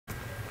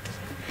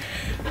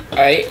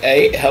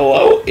Hey,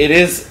 hello. It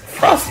is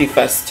Frosty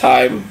Fest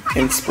time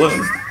in Sploon.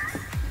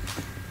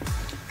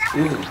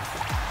 Ooh,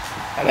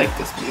 I like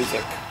this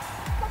music.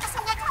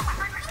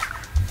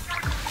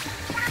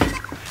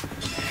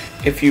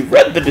 If you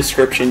read the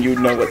description, you'd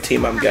know what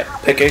team I'm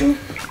picking,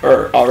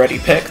 or already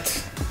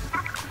picked.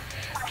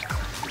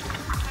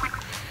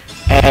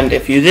 And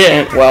if you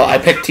didn't, well, I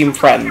picked Team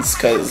Friends,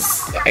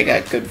 because I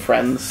got good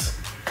friends.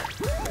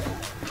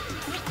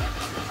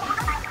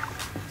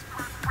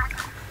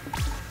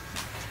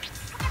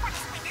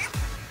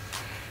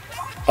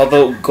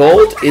 Although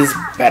gold is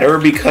better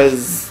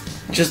because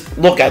just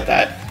look at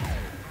that.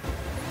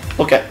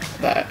 Look at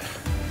that.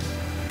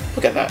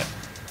 Look at that.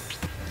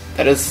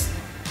 That is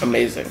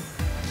amazing.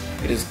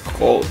 It is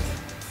gold.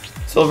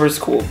 Silver is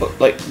cool, but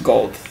like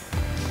gold.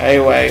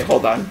 Anyway,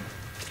 hold on.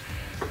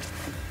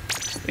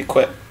 Let me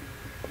quit.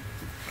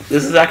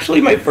 This is actually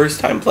my first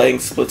time playing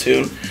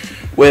Splatoon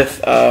with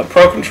a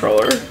Pro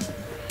Controller.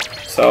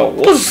 So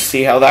we'll just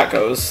see how that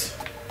goes.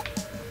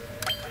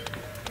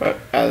 But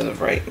as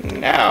of right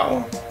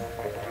now,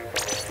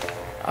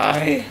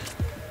 I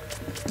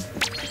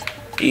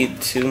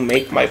need to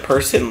make my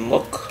person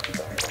look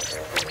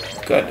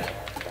good.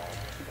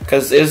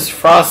 Because it's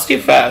Frosty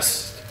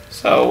Fest,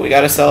 so we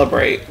gotta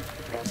celebrate.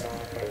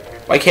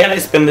 Why can't I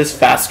spin this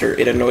faster?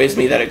 It annoys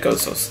me that it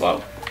goes so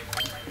slow.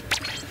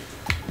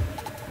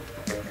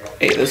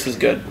 Hey, this is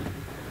good.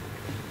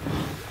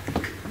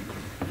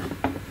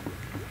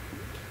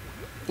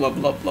 Love,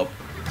 love,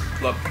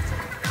 love, love.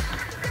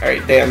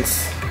 Alright,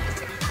 dance.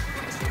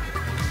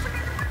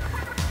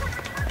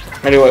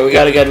 Anyway, we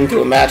gotta get into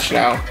a match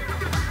now.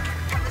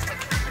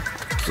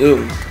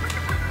 Zoom.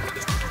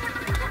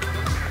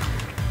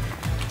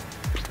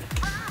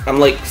 I'm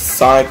like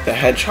Sonic the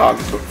Hedgehog,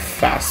 but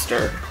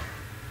faster.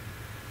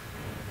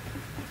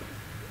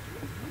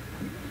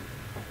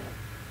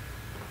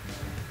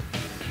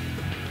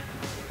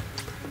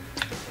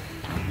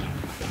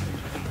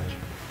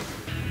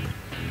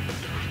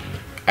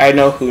 I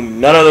know who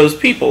none of those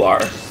people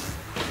are.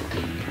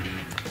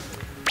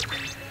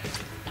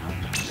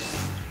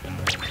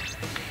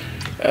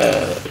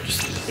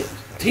 Just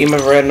a team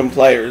of random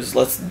players.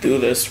 Let's do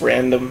this,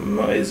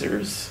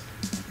 randomizers.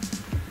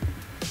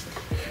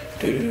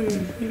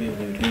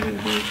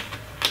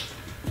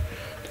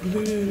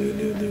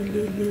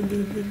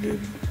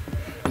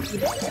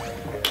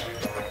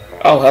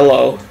 Oh,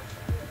 hello.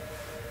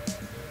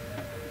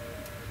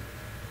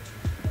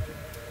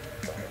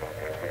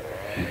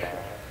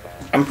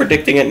 I'm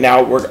predicting it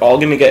now. We're all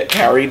gonna get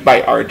carried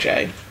by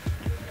RJ.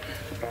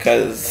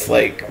 Because,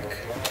 like,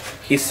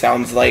 he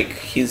sounds like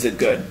he's a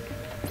good.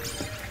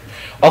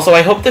 Also,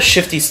 I hope the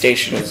Shifty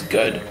Station is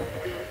good.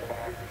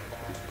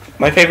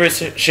 My favorite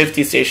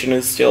Shifty Station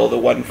is still the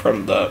one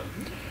from the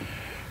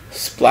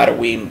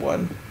Splataween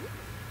one.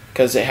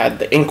 Because it had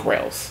the ink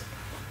rails.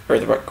 Or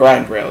the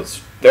grind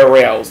rails. They're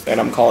rails, and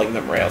I'm calling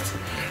them rails.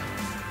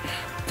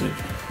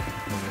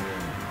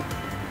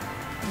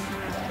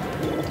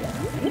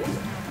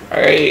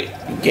 Alright,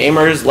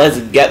 gamers, let's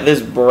get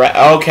this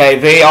okay,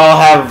 they all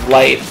have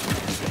light.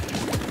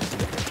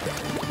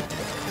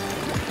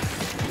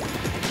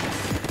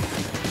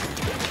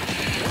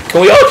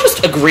 Can we all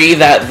just agree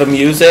that the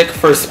music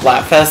for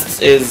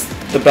Splatfest is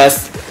the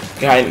best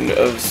kind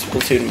of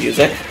Splatoon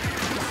music?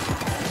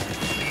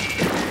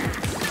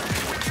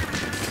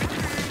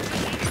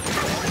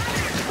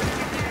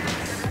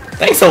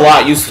 Thanks a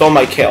lot, you stole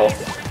my kill.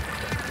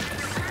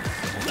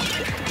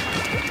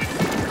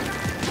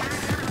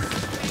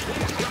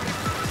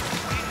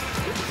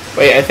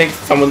 Wait, I think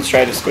someone's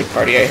trying to squid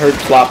party. I heard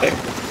flopping.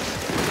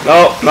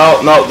 No,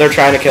 no, no, they're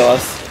trying to kill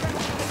us.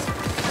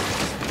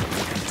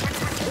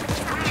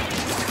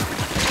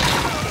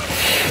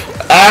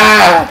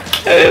 Ah!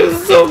 It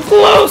was so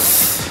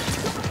close!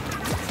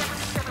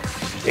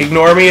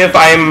 Ignore me if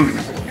I'm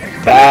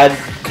bad,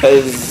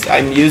 because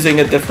I'm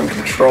using a different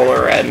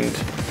controller and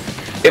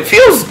it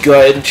feels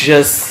good,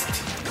 just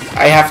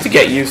I have to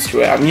get used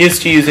to it. I'm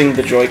used to using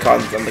the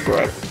Joy-Cons on the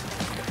grip.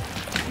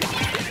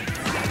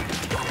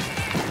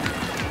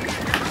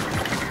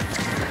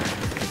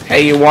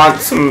 Hey, you want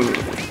some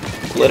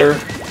glitter?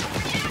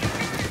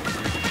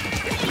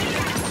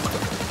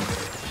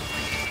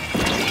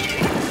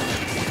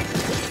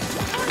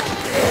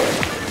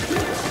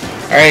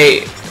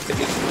 Alright,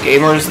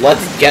 gamers,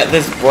 let's get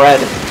this bread.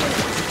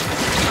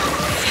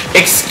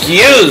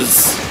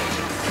 Excuse!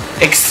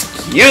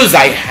 Excuse,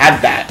 I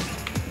had that.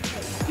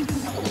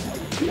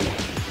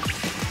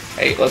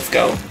 Hey, let's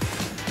go.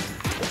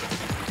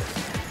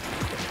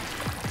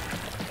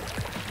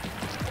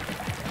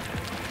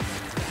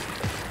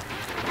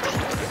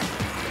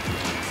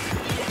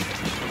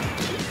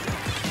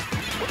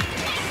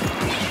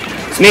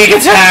 Sneak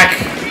attack!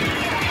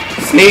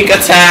 Sneak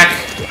attack!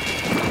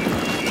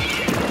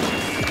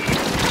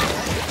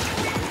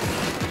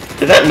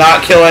 Did that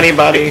not kill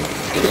anybody?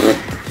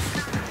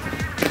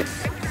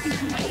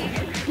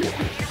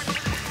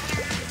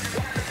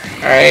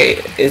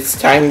 Alright,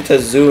 it's time to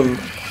zoom.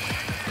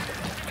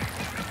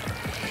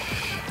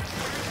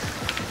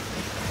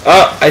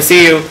 Oh, I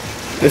see you,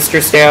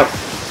 Mr. Stamp.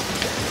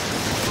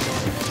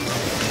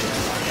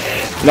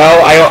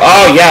 No,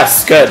 oh,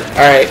 yes, good.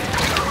 Alright.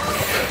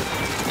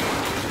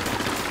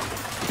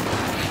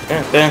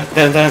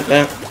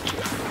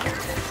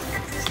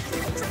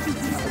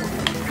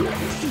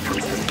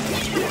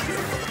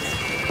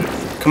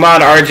 Come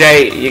on,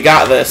 RJ, you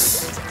got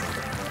this.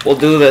 We'll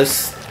do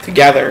this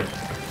together.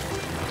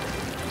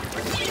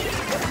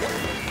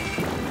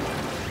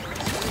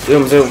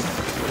 Zoom, zoom.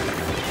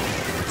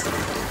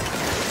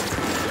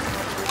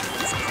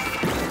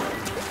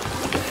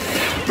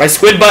 My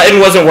squid button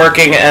wasn't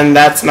working, and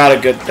that's not a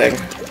good thing.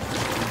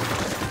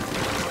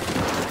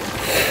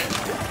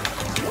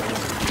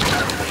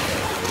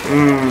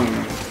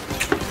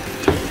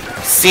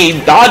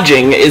 See,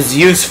 dodging is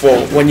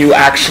useful when you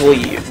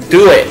actually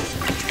do it.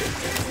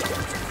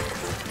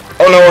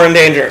 Oh no, we're in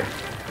danger.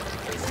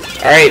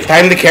 Alright,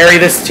 time to carry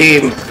this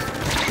team.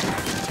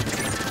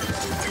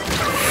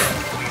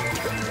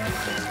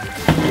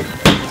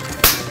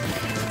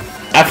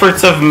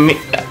 Efforts of me.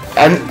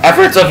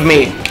 Efforts of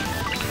me.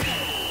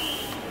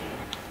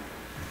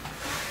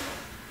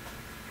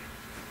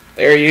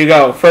 There you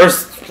go.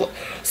 First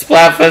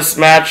Splatfest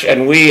match,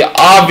 and we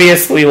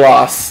obviously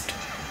lost.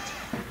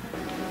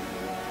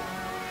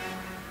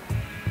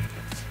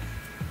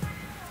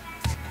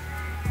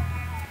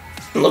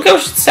 Look how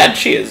sad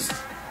she is.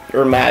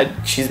 Or mad.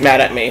 She's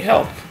mad at me.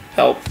 Help.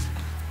 Help.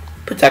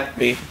 Protect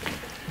me.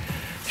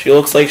 She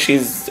looks like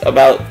she's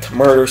about to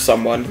murder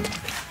someone.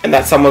 And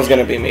that someone's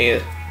gonna be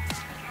me.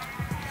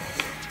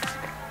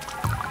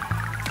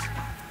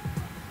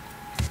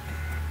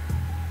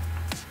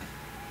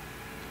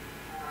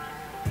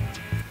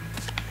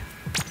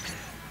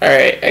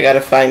 Alright, I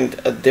gotta find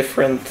a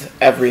different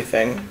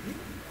everything.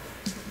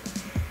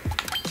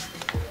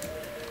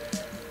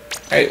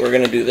 Alright, we're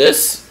gonna do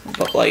this,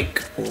 but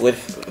like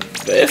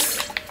with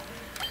this.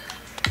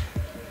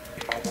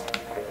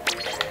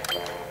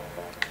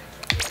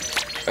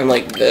 And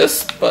like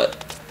this, but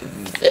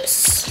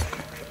this.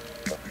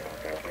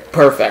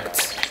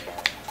 Perfect.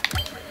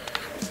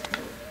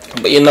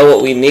 But you know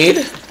what we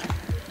need?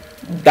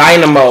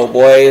 Dynamo,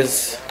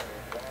 boys.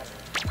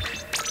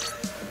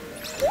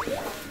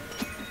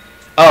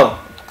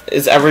 Oh,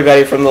 is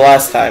everybody from the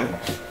last time?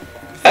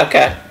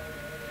 Okay.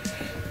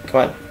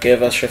 Come on,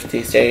 give us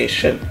Shifty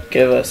Station.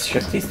 Give us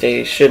Shifty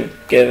Station.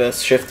 Give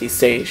us Shifty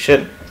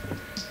Station.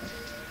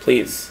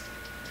 Please.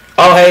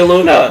 Oh, hey,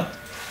 Luna.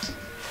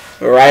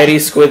 Variety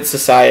Squid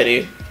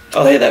Society.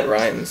 Oh, hey, that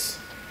rhymes.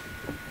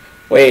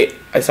 Wait,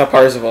 I saw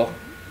Parzival.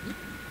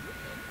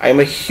 I'm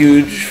a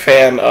huge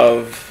fan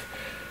of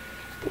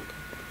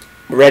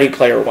Ready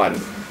Player One.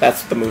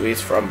 That's what the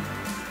movie's from.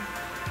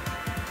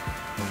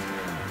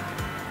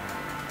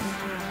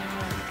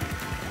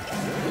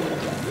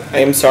 I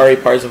am sorry,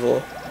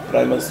 Parzival, but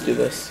I must do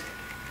this.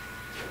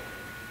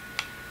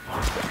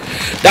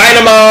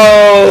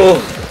 Dynamo!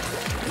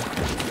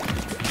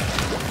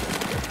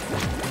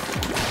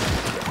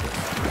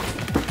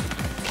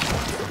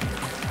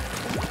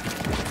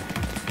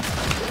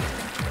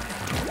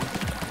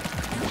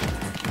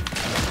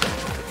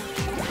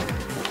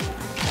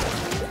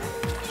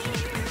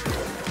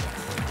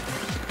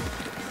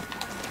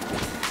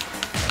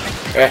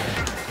 Okay.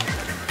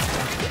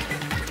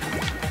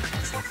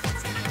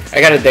 I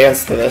gotta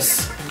dance to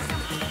this.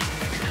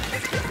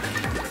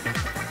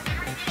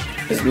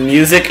 His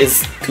music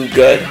is too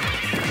good.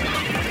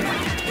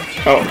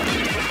 Oh.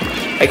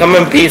 I come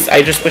in peace,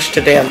 I just wish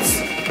to dance.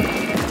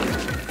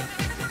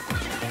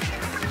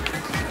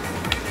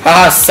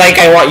 Haha, psych,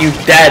 I want you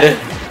dead.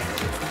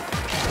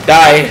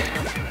 Die.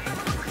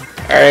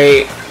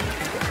 Alright.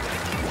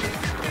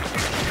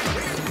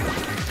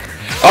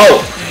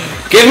 Oh!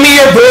 Give me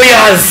your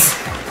booyahs!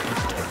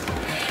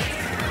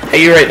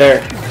 Hey, you right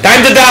there.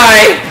 Time to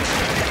die!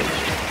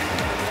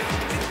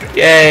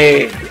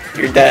 Yay,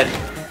 you're dead.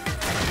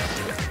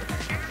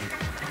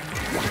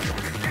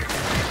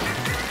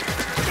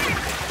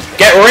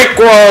 Get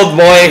Rickrolled,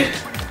 boy!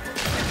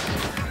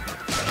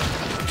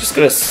 Just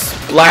gonna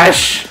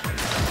splash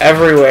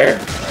everywhere.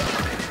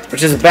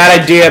 Which is a bad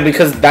idea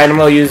because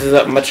Dynamo uses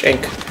up much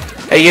ink.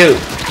 Hey you,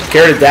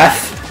 scared to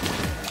death?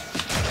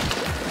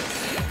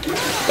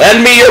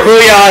 Lend me your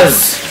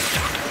booyahs!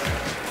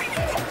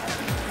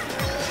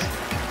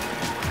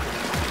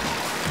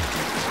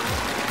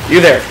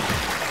 You there.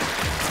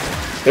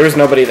 There was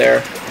nobody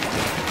there.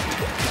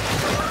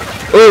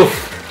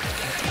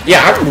 Oof.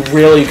 Yeah, I'm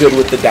really good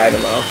with the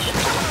Dynamo.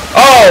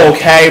 Oh,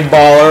 okay,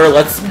 baller.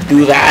 Let's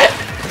do that.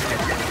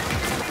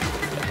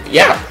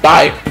 Yeah,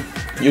 die.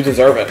 You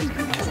deserve it.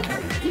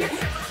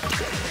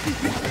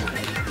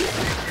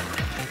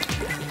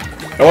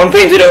 No one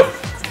painted it.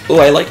 Ooh,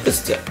 I like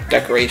this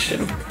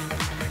decoration.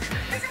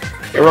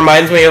 It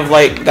reminds me of,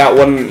 like, that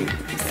one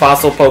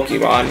fossil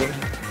Pokemon.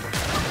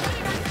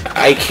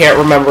 I can't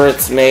remember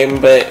its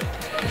name, but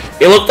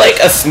it looked like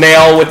a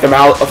snail with the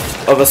mouth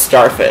of a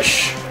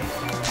starfish.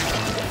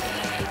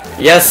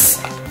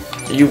 Yes,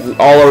 you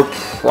all are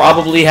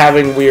probably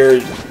having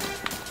weird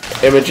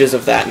images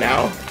of that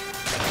now.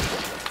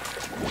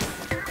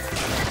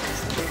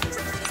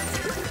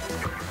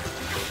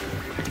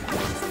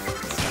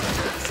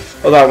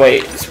 Hold on,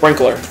 wait.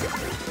 Sprinkler.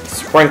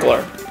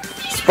 Sprinkler.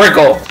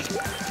 Sprinkle!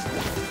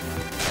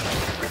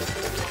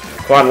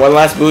 Come on, one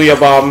last Booyah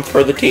Bomb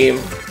for the team.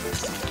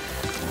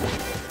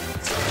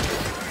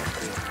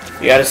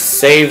 You gotta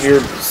save your...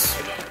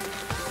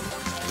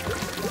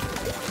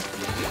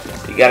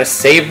 You gotta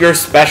save your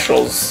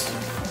specials.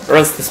 Or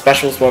else the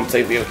specials won't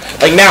save you.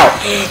 Like now!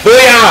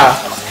 Booyah!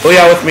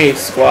 Booyah with me,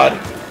 squad.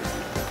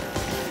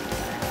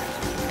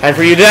 Time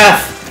for you,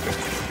 death!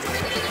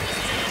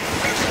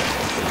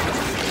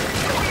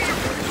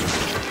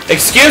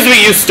 Excuse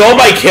me, you stole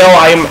my kill.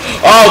 I'm...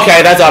 Oh,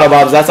 okay, that's auto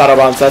bombs. That's auto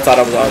bombs. That's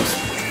auto bombs.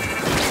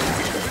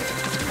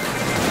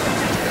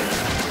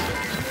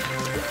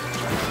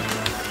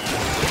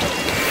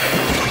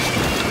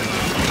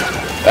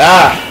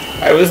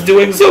 Ah, I was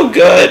doing so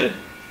good.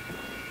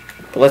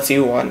 But let's see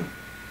who won.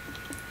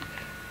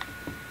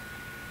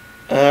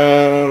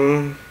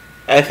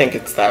 I think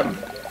it's them.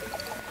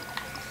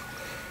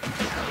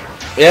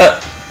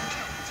 Yep.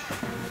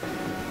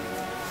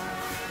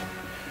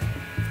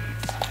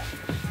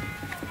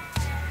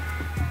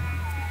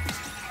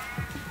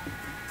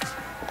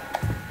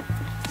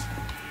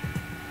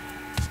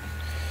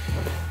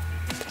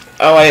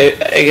 Oh,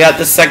 I got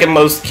the second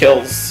most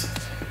kills.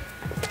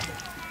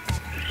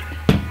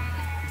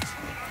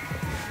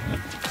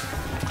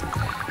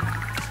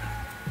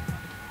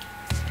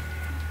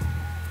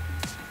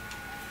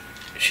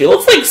 She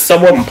looks like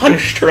someone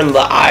punched her in the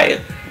eye.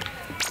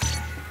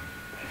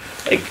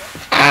 Like,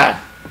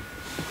 ah.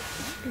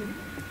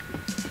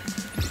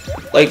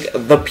 Like,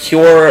 the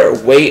pure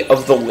weight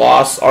of the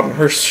loss on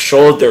her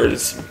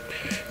shoulders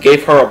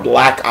gave her a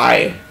black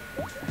eye.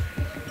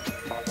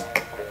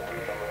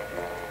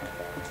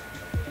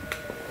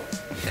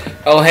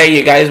 Oh, hey,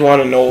 you guys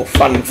want to know a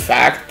fun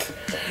fact?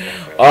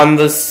 On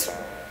the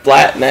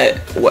Splatnet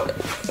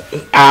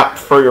app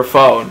for your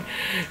phone,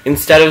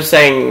 instead of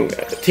saying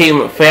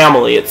team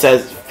family, it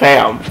says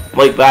fam.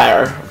 Like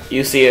there.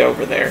 You see it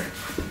over there.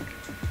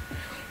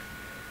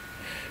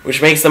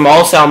 Which makes them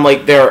all sound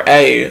like they're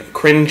A,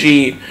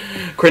 cringy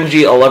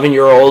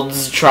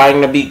 11-year-olds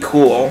trying to be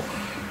cool,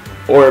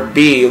 or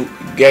B,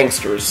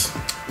 gangsters.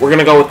 We're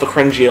gonna go with the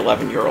cringy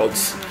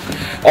 11-year-olds.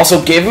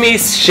 Also, give me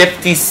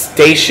Shifty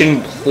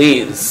Station,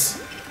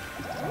 please.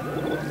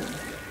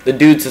 The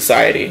Dude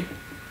Society.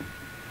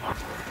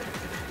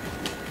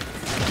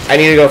 I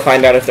need to go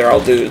find out if they're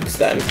all dudes,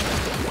 then.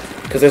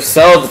 Because if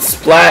so, the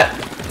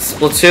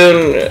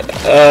Splatoon,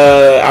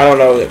 I don't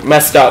know,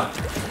 messed up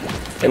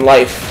in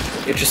life.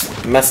 It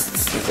just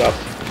messes up.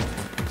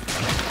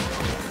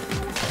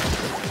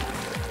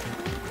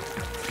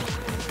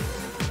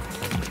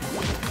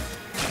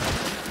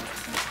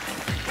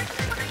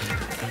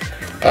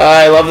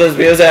 I love this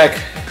music.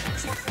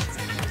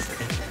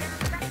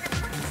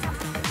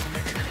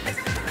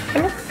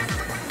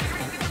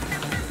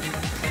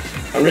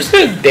 I'm just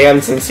gonna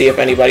dance and see if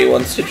anybody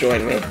wants to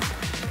join me.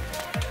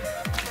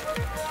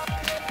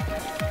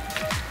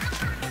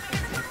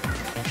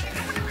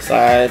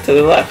 Slide to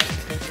the left.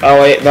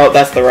 Oh wait, no,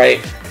 that's the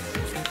right.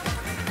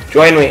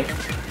 Join me.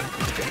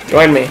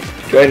 Join me.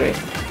 Join me.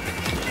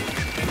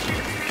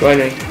 Join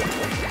me.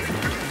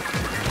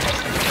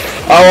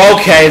 Oh,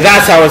 okay,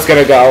 that's how it's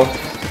gonna go.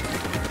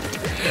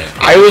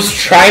 I was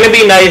trying to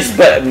be nice,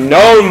 but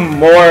no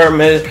more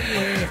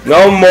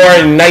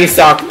nice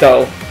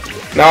Octo.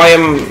 Now I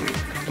am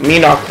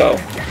mean Octo.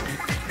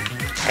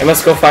 I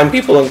must go find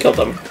people and kill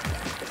them.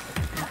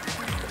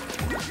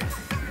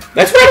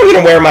 That's where I'm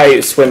gonna wear my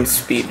swim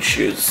speed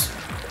shoes.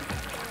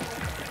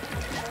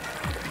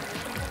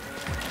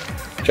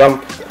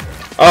 Jump.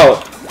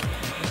 Oh.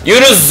 You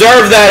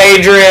deserve that,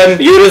 Adrian!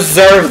 You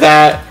deserve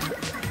that!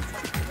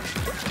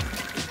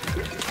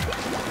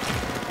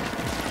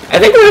 I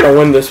think we're gonna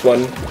win this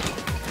one.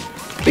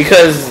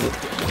 Because,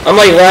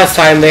 unlike last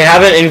time, they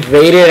haven't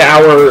invaded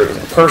our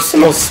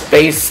personal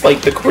space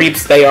like the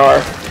creeps they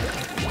are.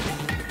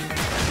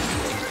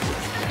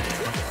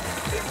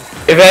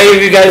 If any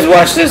of you guys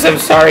watch this, I'm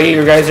sorry,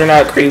 you guys are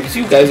not creeps,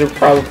 you guys are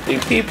probably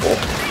people.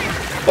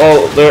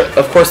 Well,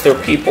 of course they're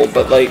people,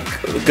 but like,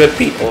 good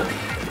people.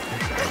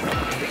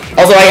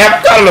 Also, I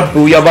haven't gotten a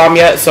Booyah Bomb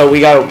yet, so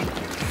we gotta...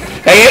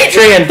 Hey,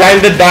 Adrian! Time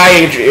to die,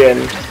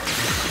 Adrian!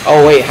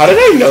 Oh, wait, how did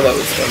I know that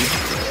was him?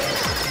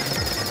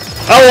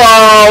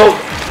 Hello!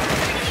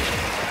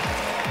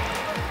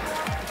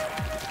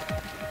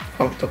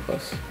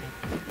 Octopus.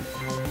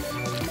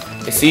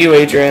 I see you,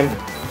 Adrian.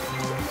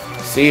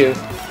 I see you.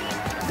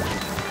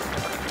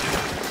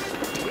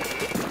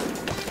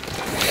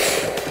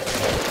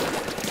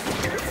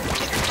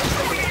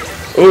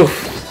 Oof.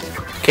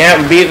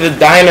 Can't beat the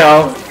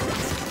dino.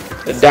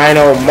 The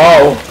dino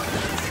Mo.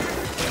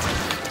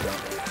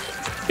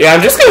 Yeah,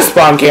 I'm just gonna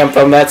spawn camp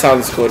them. That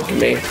sounds good to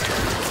me.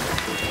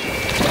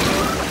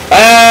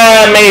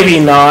 Maybe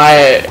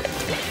not.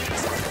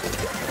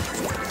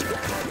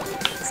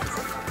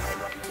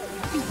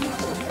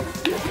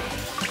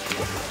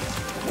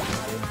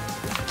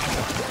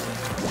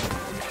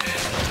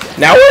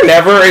 Now or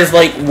Never is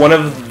like one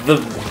of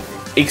the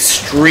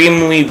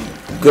extremely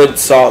good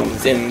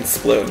songs in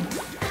Sploon.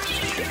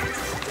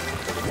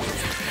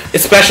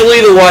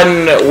 Especially the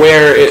one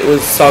where it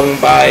was sung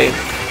by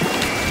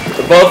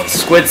both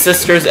Squid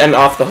Sisters and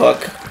Off the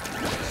Hook.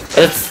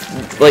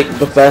 That's like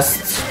the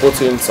best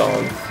Splatoon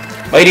song.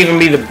 Might even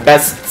be the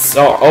best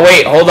song. Oh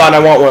wait, hold on, I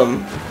want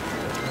one.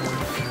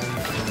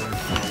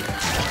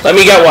 Let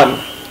me get one.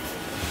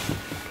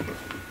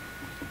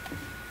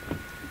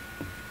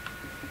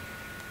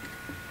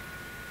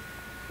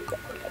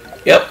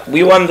 Yep,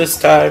 we won this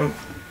time.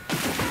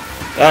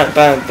 Dun,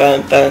 dun,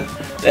 dun, dun.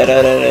 Da,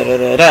 da, da, da,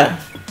 da, da.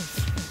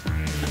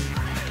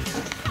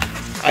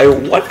 I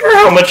wonder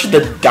how much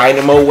the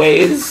dynamo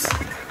weighs.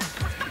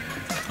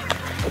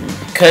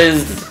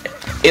 Because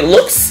it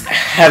looks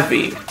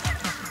heavy.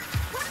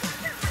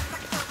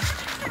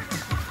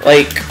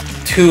 Like,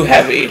 too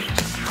heavy.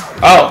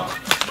 Oh.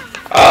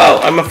 Oh,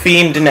 I'm a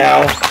fiend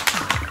now.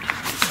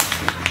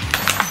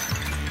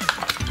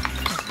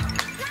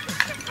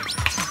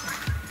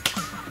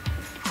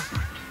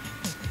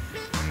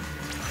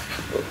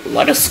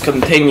 Let us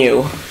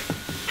continue.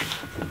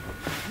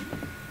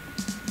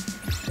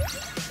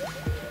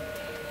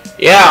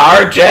 Yeah,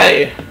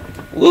 RJ.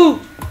 Woo.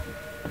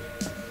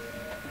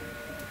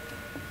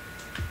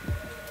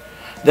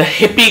 The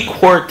hippie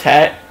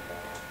quartet.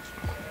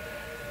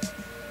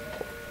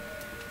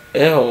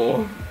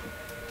 Ew.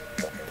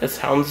 That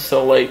sounds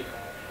so like...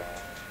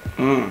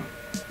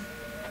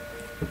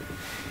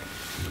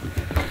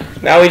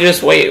 Now we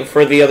just wait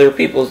for the other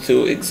people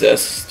to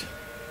exist.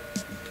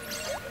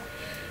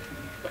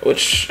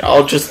 Which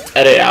I'll just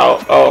edit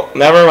out. Oh,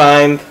 never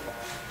mind.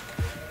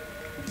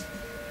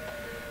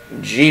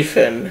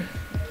 G-Fin.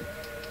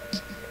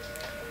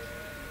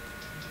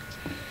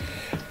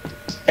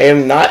 I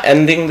am not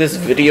ending this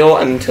video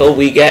until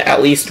we get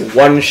at least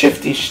one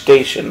shifty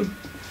station.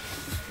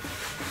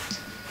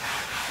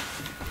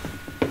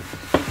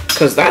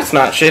 Because that's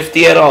not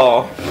shifty at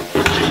all.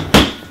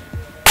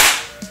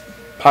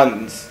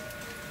 Puns.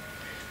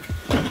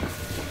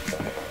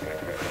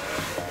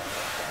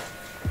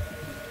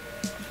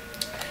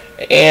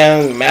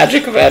 And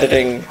magic of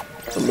editing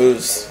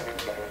removes.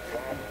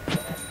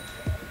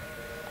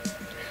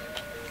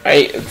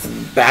 Right, it's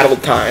battle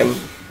time.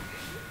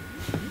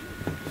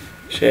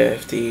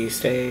 Shifty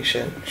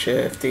station,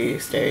 shifty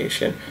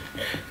station,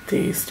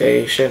 shifty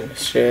station,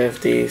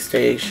 shifty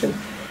station.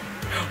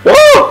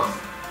 Whoa!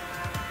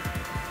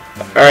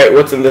 Alright,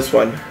 what's in this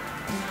one?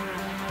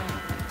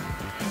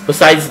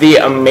 Besides the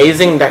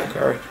amazing deck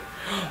card.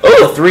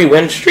 Oh, a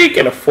 3-win streak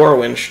and a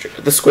 4-win streak.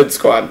 The Squid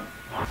Squad.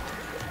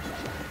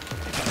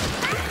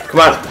 Come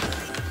on.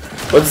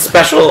 What's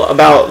special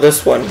about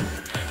this one?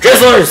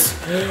 Drizzlers!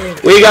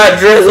 We got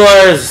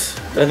Drizzlers!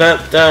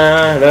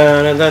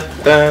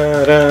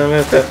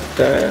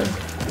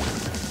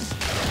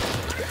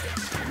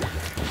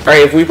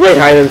 Alright, if we played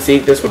hide and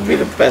seek, this would be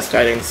the best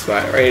hiding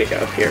spot right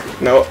up here.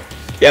 No.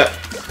 Yep.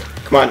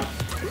 Come on.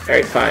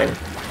 Alright, fine.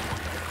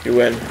 You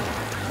win.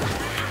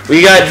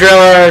 We got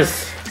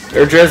Drillers!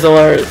 Or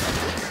Drizzlers!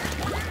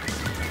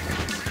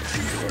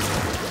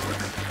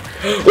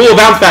 Ooh,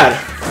 bounce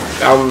pad!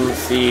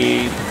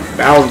 Bouncy.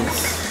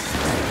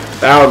 Bounce.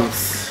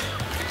 Bounce.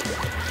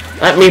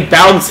 Let me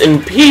bounce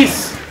in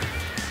peace!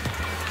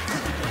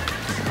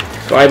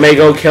 So I may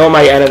go kill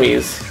my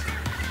enemies.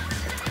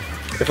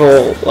 If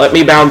it'll let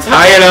me bounce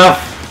high enough.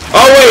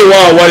 Oh wait,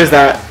 whoa, what is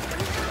that?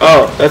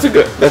 Oh, that's a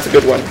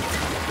good one.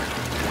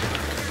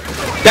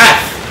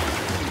 Death!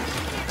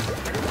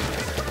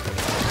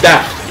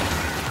 Death!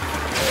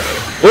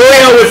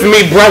 Loyal with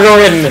me,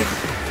 brethren!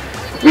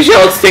 We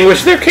shall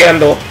extinguish their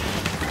candle.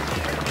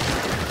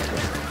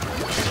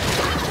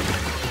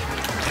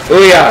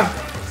 Booyah!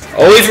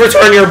 Always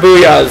return your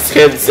booyahs,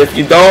 kids. If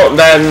you don't,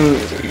 then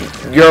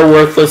you're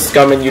worthless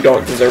scum and you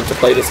don't deserve to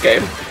play this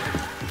game.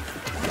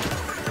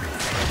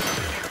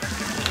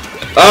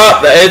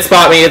 Oh, it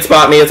spot me, it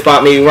spot me, it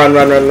spot me. Run,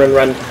 run, run, run,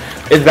 run.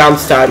 It's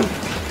bounce time.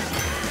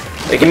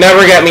 They can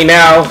never get me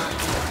now.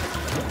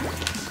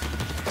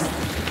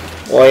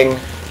 Boing.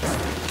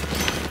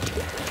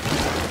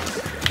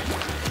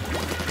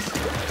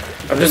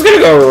 I'm just gonna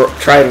go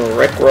try and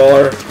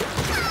rickroll her.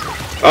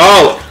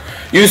 Oh!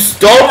 You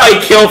stole my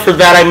kill. For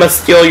that I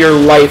must steal your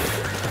life.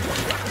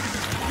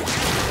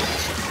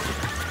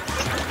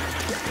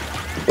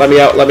 Let me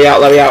out, let me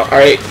out, let me out.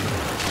 Alright.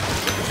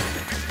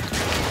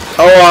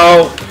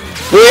 Hello.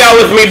 Be out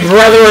with me,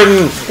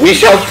 brethren. We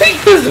shall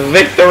take this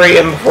victory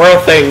and throw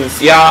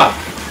things. Yeah.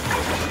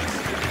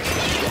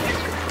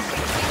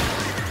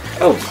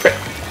 Oh, frick.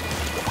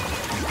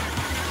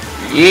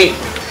 Yeet.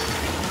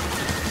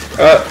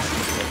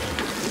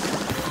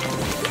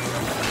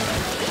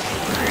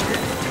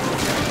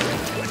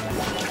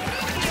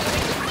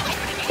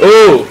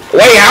 Ooh,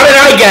 wait, how did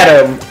I get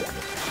him?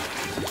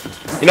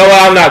 You know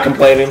what, I'm not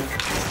complaining.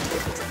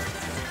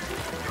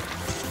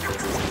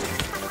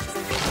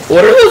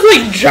 What are those,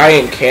 like,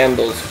 giant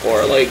candles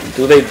for? Like,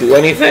 do they do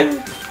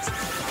anything?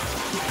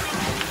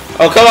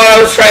 Oh, come on,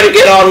 I was trying to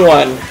get on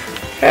one.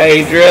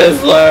 Hey,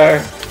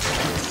 Drizzler.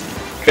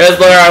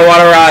 Drizzler, I want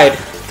to ride.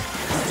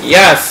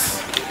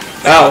 Yes.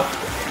 No.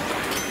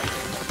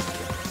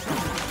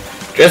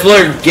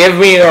 Drizzler, give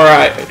me a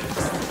ride.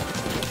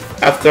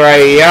 After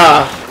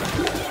I,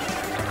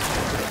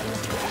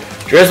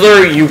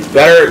 Drizzler, you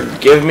better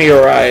give me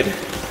a ride.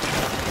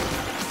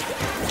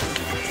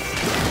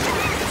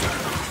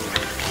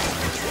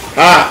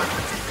 Ah!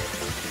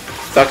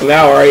 Stuck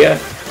now, are ya?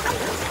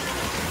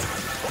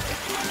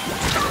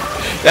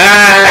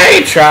 Ah,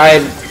 I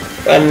tried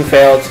and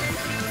failed.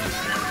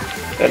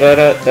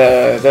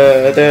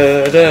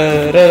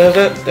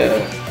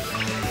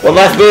 One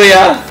last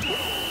booyah!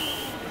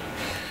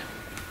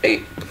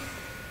 Hey.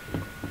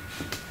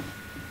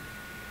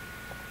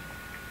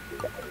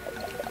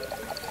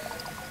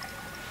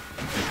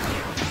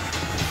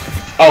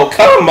 Oh,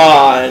 come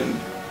on!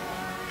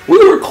 We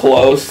were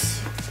close.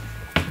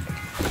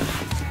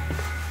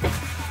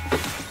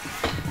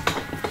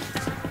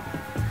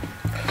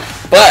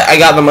 But I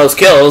got the most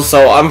kills,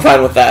 so I'm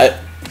fine with that.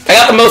 I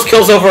got the most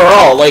kills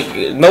overall. Like,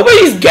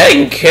 nobody's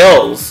getting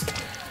kills.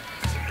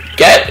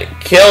 Get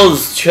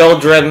kills,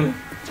 children.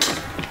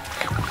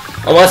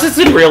 Unless it's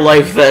in real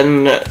life,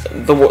 then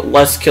the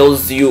less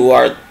kills you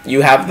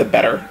have, the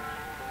better.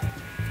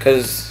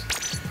 Because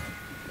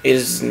it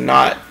is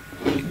not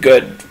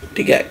good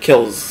to get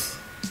kills.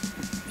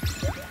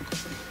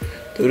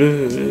 Poor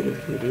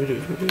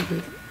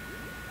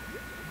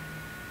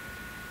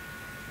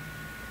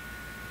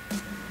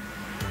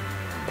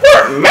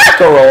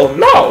mackerel,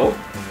 no.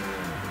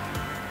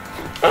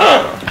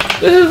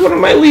 This is one of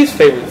my least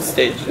favorite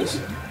stages.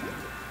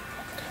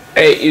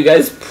 Hey, you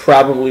guys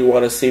probably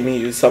want to see me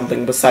use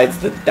something besides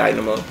the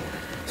dynamo.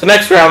 So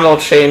next round I'll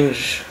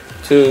change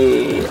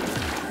to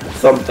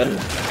something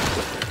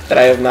that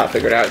I have not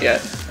figured out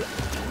yet.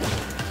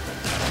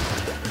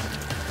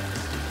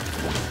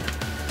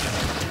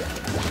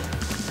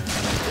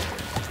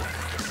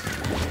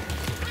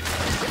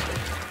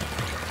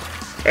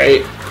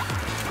 Alright.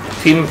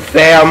 Team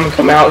Fam,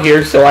 come out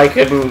here so I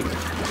can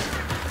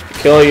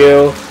kill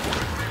you.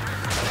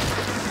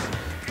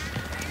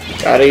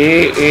 Gotta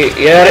eat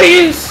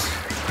Yetis.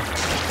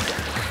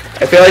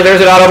 I feel like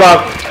there's an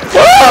Autobot.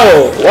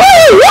 Whoa!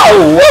 Whoa!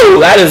 Whoa! Whoa!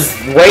 That is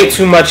way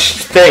too much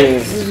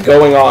things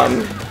going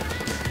on.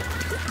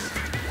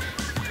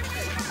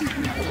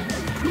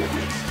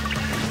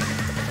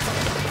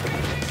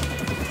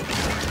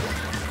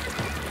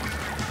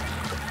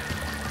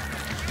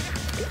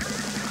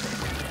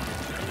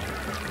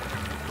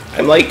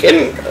 I'm like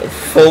in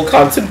full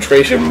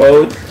concentration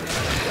mode.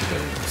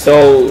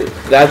 So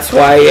that's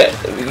why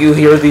you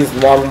hear these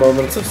long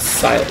moments of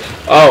silence.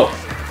 Oh.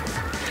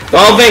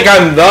 Don't think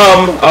I'm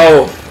dumb.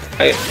 Oh.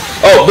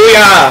 Oh,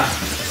 booyah!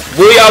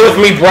 Booyah with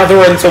me,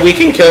 brethren, so we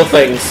can kill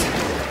things.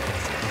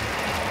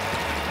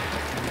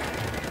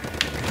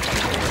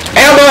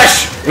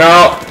 Ambush!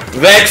 No.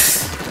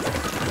 Vex.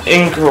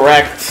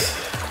 Incorrect.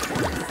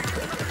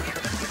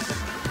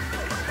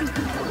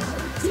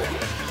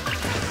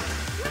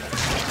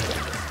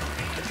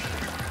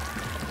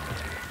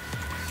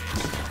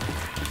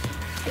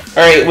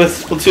 Alright,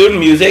 with Splatoon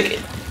music,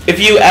 if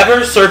you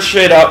ever search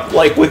it up,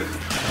 like, with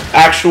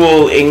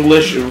actual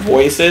English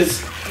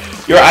voices,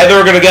 you're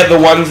either gonna get the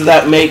ones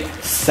that make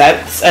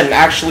sense and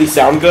actually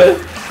sound good,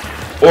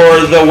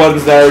 or the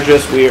ones that are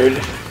just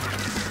weird.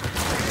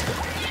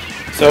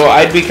 So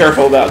I'd be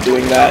careful about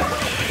doing that.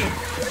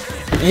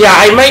 Yeah,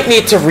 I might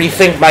need to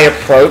rethink my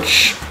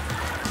approach.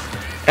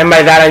 And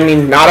by that I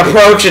mean not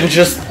approach and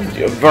just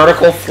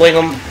vertical fling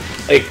them.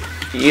 Like,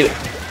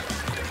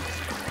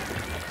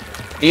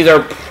 these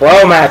are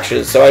pro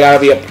matches, so I gotta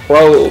be a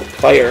pro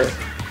player.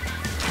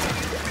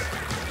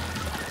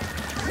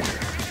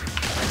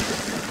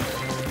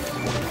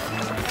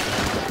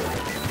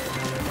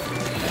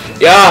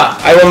 Yeah,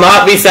 I will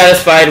not be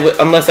satisfied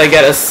unless I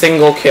get a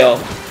single kill.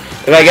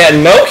 If I get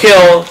no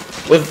kill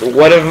with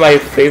one of my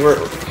favorite...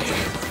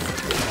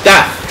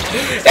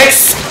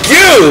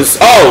 Excuse!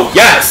 Oh,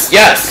 yes,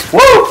 yes!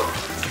 Woo!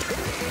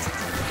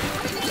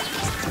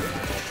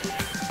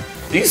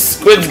 These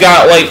squids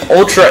got, like,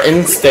 ultra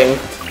instinct.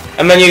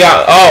 And then you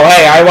got... Oh,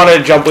 hey, I wanted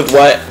to jump with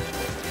what?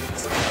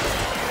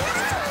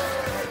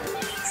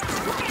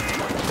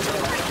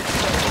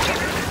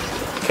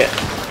 Okay.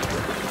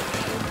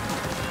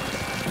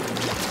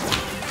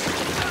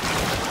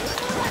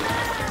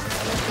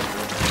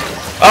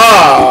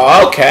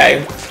 Oh,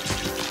 okay.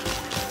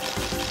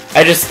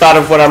 I just thought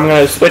of what I'm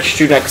going to switch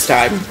to next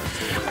time.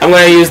 I'm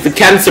going to use the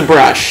Kensa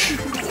brush.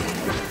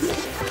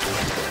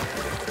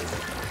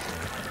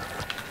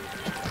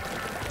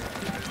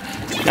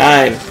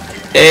 Nine,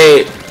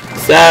 8,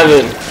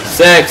 7,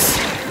 6,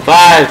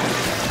 5,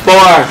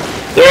 4,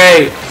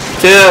 3,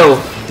 2,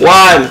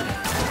 1.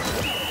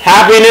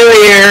 Happy New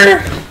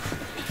Year!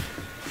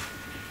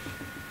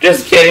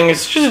 Just kidding,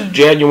 it's just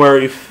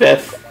January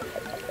 5th.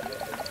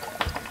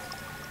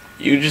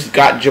 You just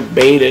got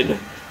jebaited.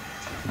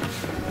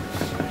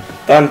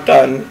 Dun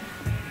dun.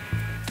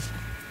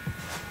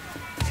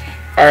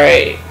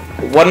 Alright,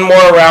 one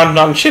more round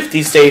on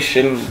Shifty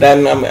Station,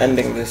 then I'm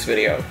ending this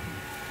video.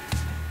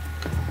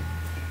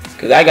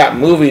 Because I got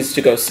movies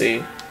to go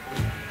see.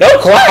 No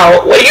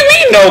clout? What do you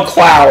mean no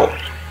clout?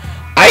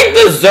 I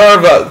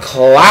deserve a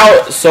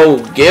clout,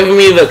 so give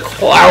me the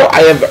clout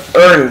I have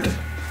earned.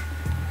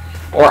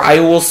 or I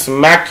will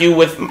smack you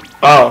with...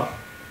 Oh.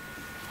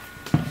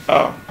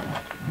 Oh.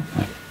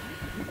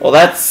 Well,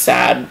 that's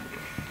sad.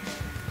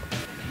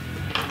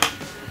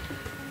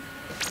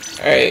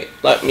 Alright,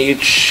 let me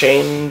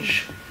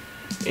change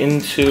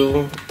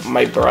into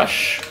my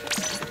brush.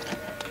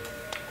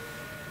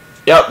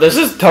 Yep, this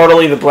is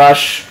totally the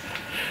brush.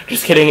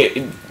 Just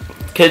kidding.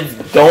 Kids,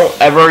 don't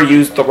ever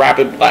use the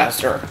Rapid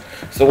Blaster.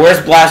 It's the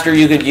worst blaster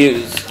you could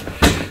use.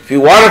 If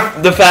you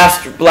want the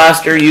fast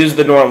blaster, use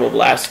the normal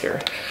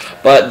blaster.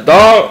 But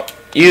don't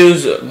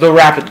use the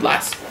Rapid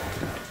Blast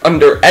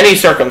under any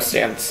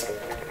circumstance.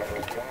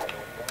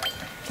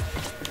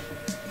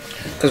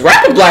 Because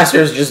Rapid Blaster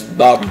is just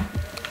dumb.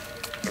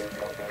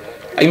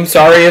 I'm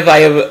sorry if I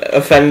have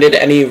offended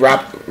any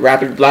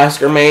Rapid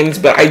Blaster mains,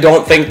 but I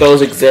don't think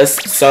those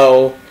exist,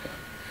 so...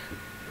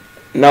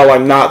 No,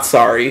 I'm not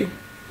sorry.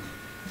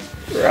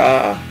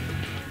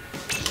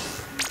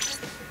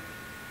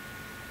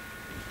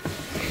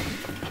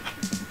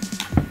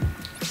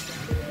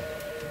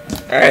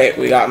 Alright,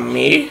 we got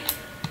me.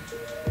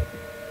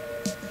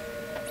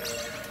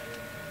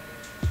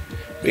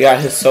 We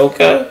got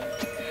Hisoka.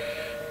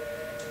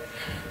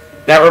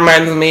 That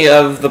reminds me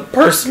of the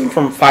person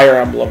from Fire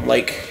Emblem,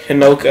 like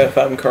Hinoka, if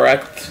I'm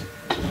correct.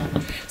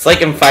 It's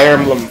like in Fire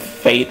Emblem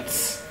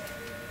Fates.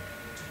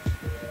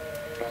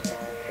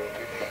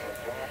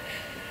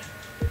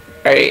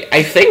 Alright,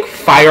 I think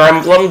Fire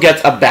Emblem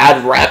gets a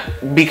bad rep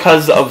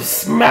because of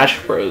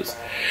Smash Bros.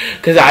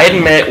 Because I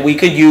admit we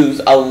could use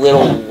a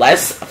little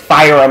less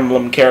Fire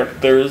Emblem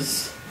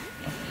characters.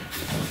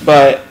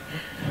 But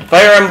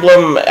Fire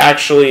Emblem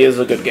actually is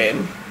a good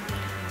game.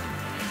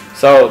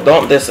 So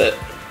don't diss it.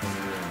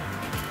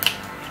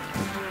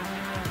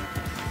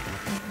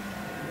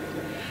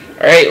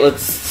 Alright,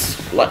 let's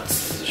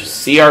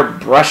see our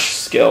brush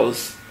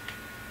skills.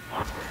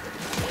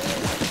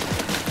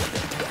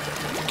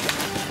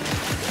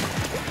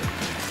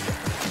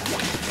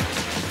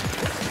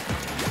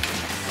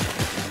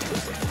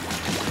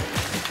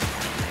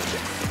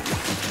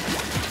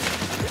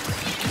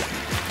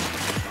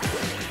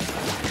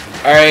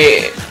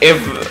 Alright, if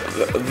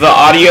the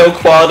audio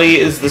quality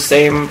is the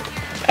same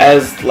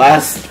as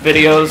last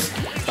videos,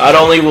 not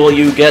only will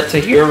you get to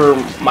hear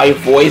my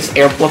voice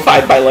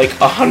amplified by like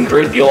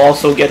 100, you'll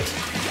also get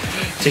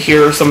to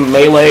hear some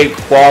melee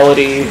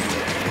quality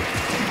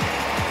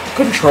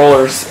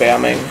controller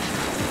spamming.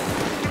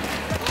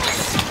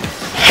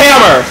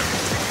 Hammer!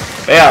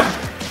 Bam.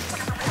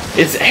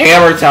 It's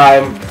hammer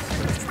time.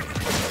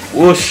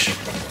 Whoosh.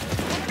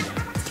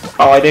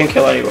 Oh, I didn't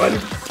kill anyone.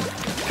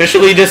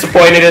 Officially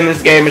disappointed in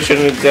this game, it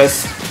shouldn't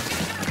exist.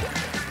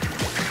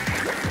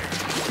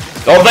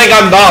 Don't think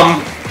I'm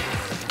dumb.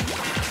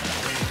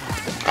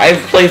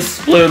 I've played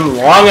Sploon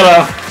long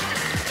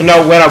enough to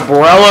know when a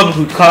Borella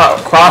who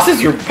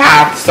crosses your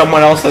path,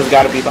 someone else has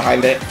got to be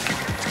behind it.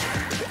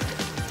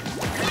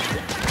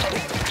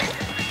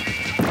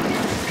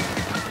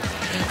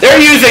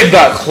 They're using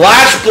the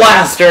Clash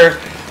Blaster.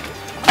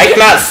 I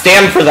cannot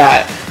stand for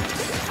that.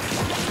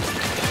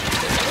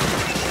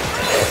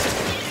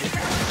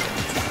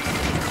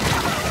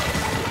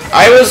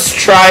 I was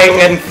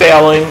trying and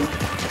failing,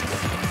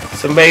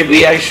 so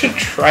maybe I should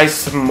try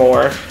some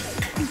more.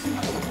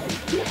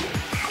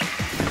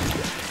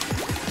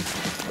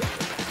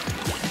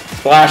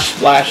 Splash,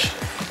 splash.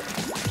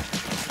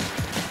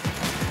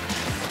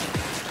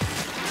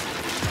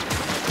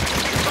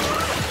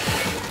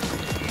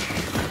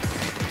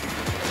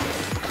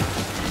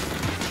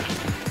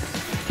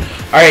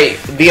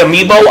 Alright, the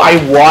amiibo I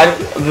want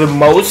the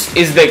most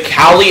is the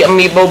Cali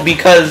amiibo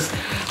because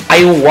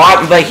I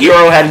want the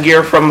hero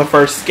headgear from the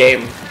first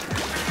game.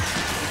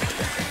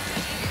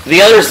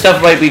 The other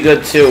stuff might be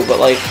good too, but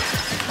like,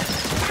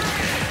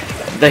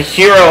 the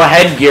hero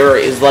headgear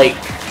is like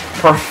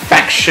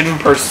perfection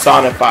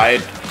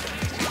personified.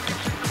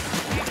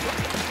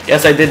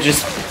 Yes, I did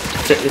just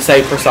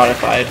say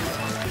personified.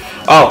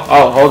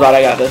 Oh, hold on,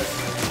 I got this.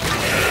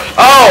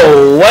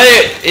 Oh,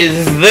 what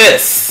is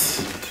this?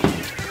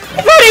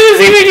 I thought he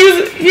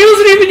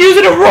wasn't even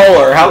using a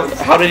roller.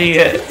 How did he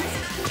hit?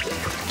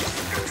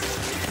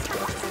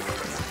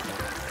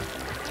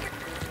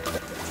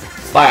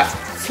 Slap,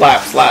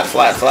 slap, slap,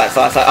 slap, slap,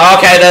 slap, slap.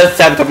 Okay, that's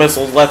sent the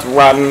missiles. Let's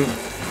run.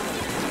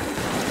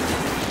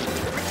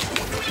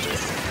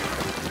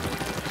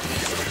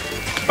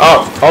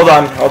 Oh, hold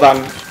on, hold on.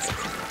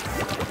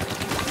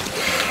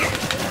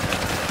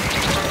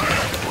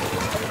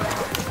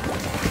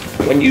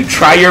 When you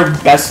try your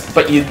best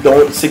but you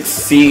don't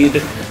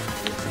succeed,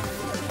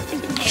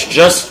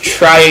 just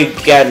try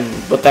again,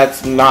 but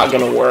that's not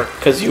gonna work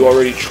because you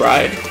already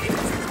tried.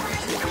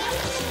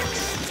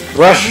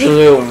 Rush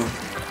zoom.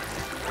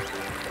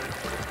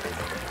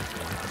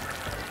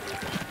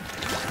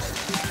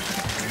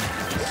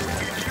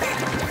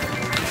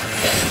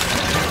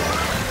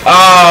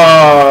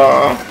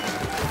 Oh,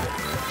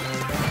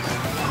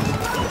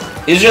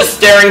 he's just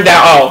staring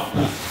down. Oh,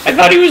 I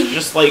thought he was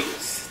just like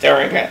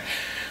staring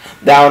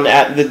down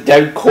at the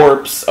dead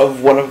corpse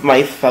of one of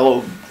my fellow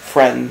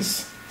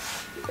friends.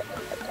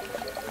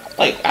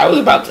 Like, I was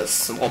about to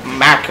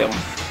smack him.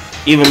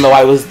 even though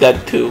I was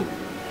dead too.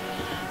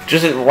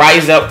 Just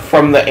rise up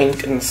from the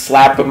ink and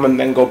slap him and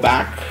then go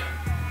back.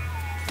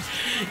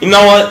 You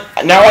know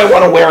what? Now I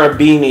want to wear a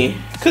beanie,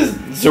 because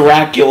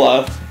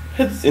Zeracula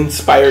has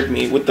inspired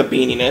me with the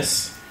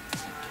beaniness.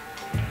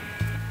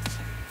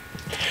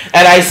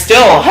 And I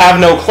still have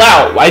no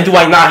clout. Why do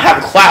I not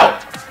have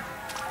clout?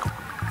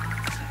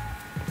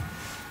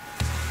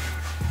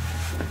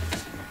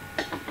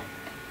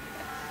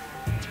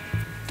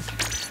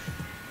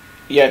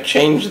 Yeah,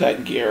 change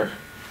that gear.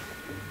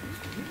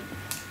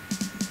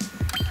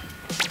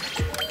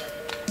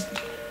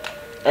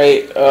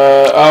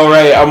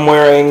 Alright, I'm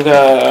wearing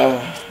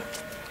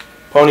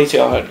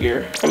ponytail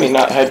headgear. I mean,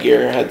 not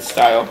headgear, head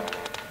style.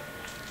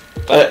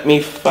 Let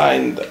me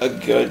find a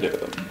good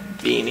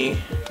beanie.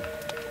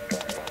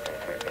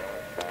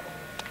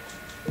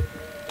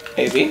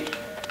 Maybe.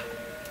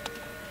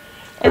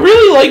 I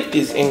really like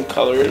these ink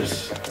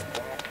colors.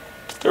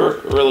 They're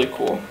really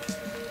cool.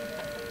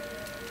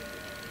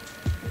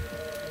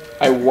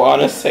 I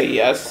wanna say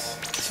yes,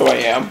 so I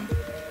am.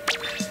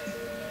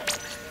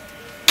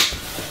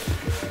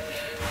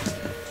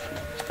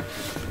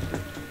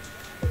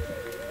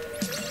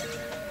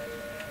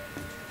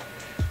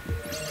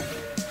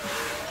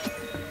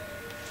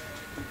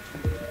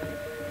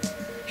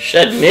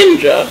 Shed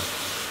Ninja.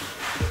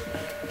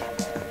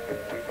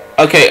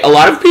 Okay, a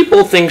lot of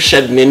people think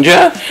Shed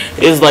Ninja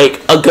is like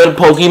a good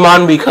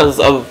Pokemon because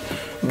of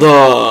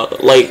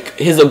the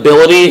his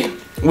ability,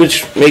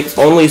 which makes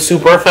only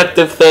super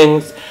effective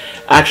things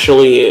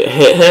actually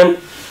hit him.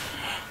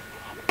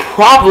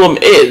 Problem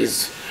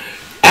is,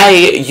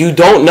 A, you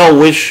don't know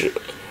which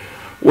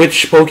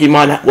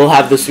Pokemon will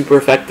have the super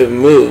effective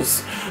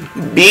moves.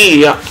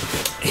 B,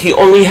 he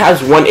only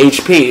has 1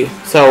 HP,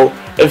 so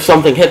if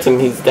something hits him,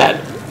 he's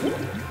dead.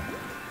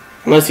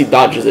 Unless he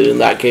dodges it, in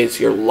that case,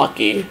 you're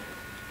lucky.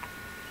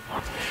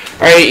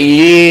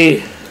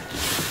 Alright,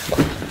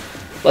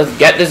 let's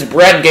get this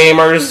bread,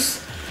 gamers.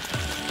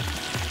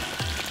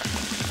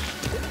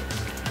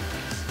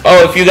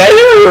 Oh, if you guys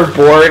are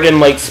bored in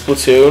like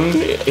Splatoon,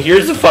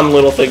 here's a fun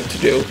little thing to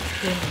do.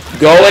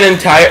 Go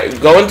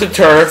into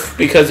turf,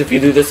 because if you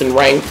do this in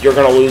ranked, you're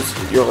gonna lose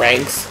your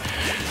ranks.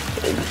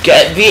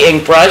 Get the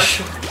ink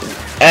brush,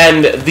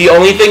 and the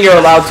only thing you're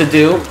allowed to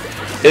do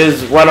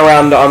is run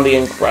around on the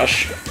ink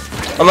brush.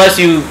 Unless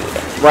you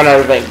run out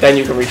of ink, then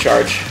you can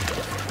recharge.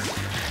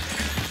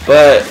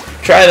 But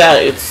try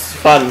that, it's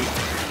fun.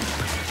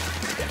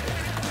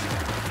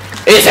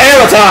 It's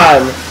Henlo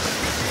time!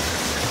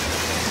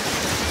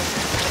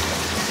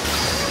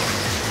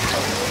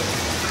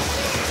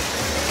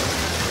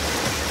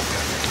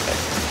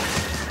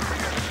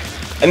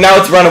 And now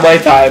it's runaway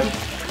time.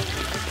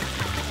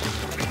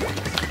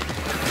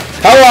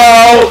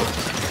 Hello!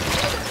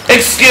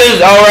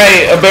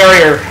 Alright, a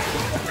barrier.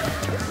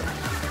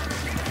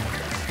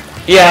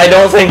 Yeah, I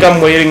don't think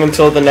I'm waiting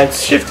until the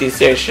next Shifty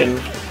Station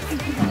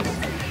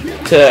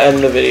to end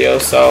the video,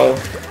 so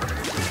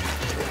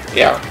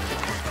yeah.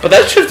 But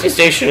that Shifty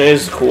Station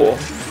is cool.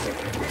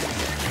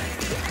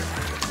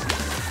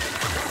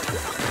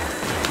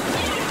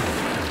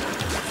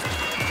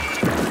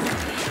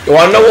 You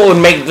wanna know what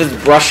would make this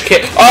brush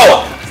kit?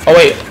 Oh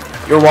wait,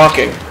 you're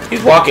walking.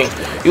 He's walking.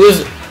 He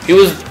was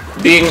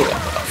being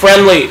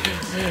friendly.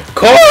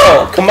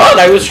 Coral, come on,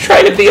 I was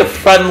trying to be a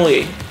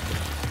friendly.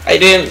 I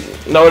didn't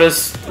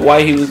notice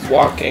why he was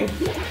walking.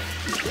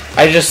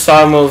 I just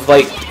saw him as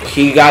like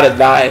he gotta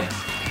die.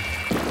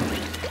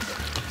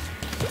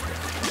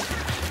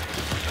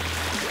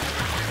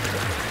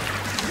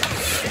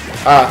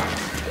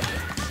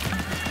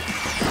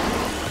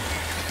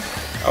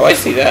 Oh, I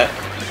see that.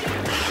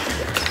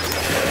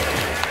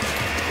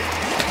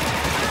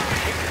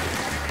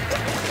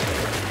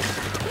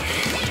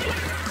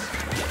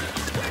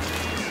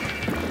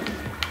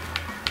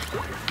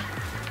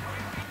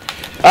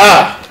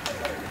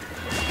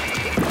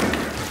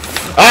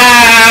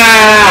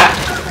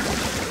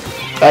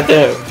 That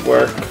didn't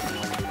work.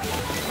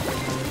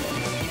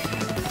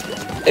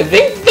 I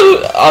think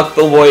the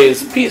Octoboy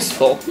is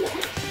peaceful.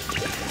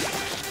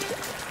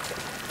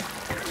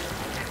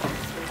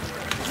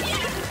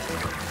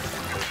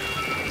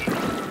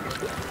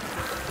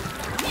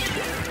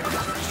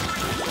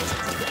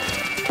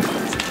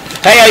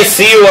 Hey, I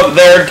see you up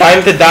there.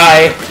 Time to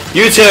die.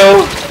 You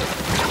too.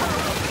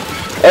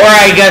 Or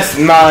I guess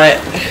not.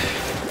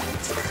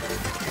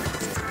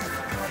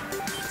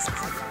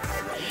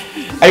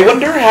 I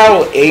wonder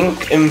how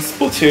ink in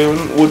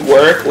Splatoon would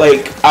work,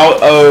 like, out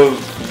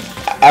of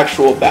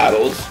actual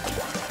battles.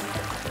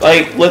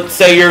 Like, let's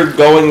say you're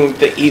going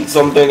to eat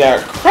something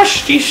at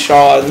Krusty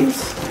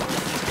Sean's,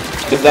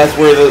 because that's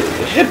where the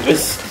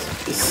hippest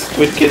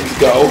Squid Kids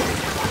go.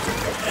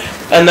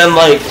 And then,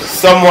 like,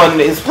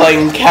 someone is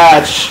playing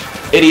catch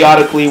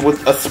idiotically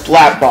with a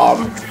splat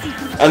bomb,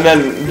 and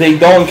then they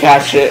don't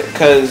catch it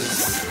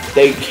because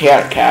they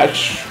can't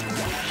catch,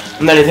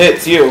 and then it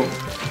hits you.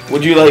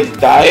 Would you, like,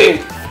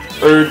 die?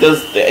 Or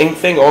does the ink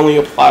thing only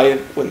apply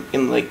when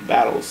in, like,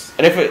 battles?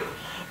 And if it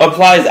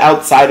applies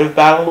outside of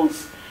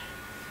battles,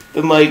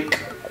 then,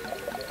 like,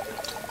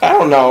 I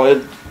don't know,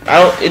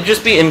 It'd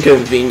just be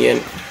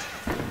inconvenient.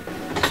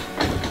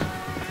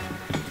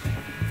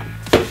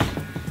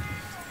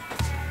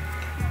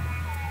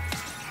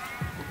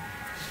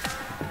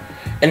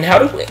 And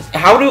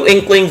how do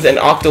Inklings and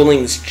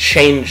Octolings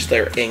change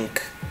their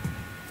ink?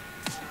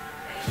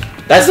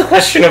 That's the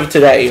question of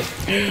today.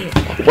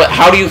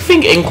 How do you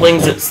think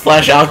Inklings /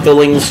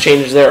 Octolings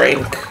change their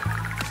ink?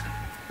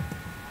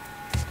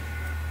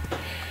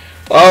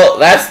 Well,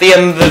 that's the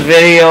end of the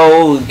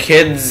video,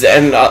 kids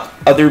and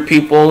other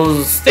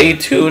people. Stay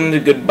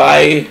tuned.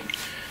 Goodbye.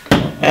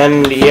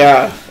 And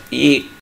yeah, eat.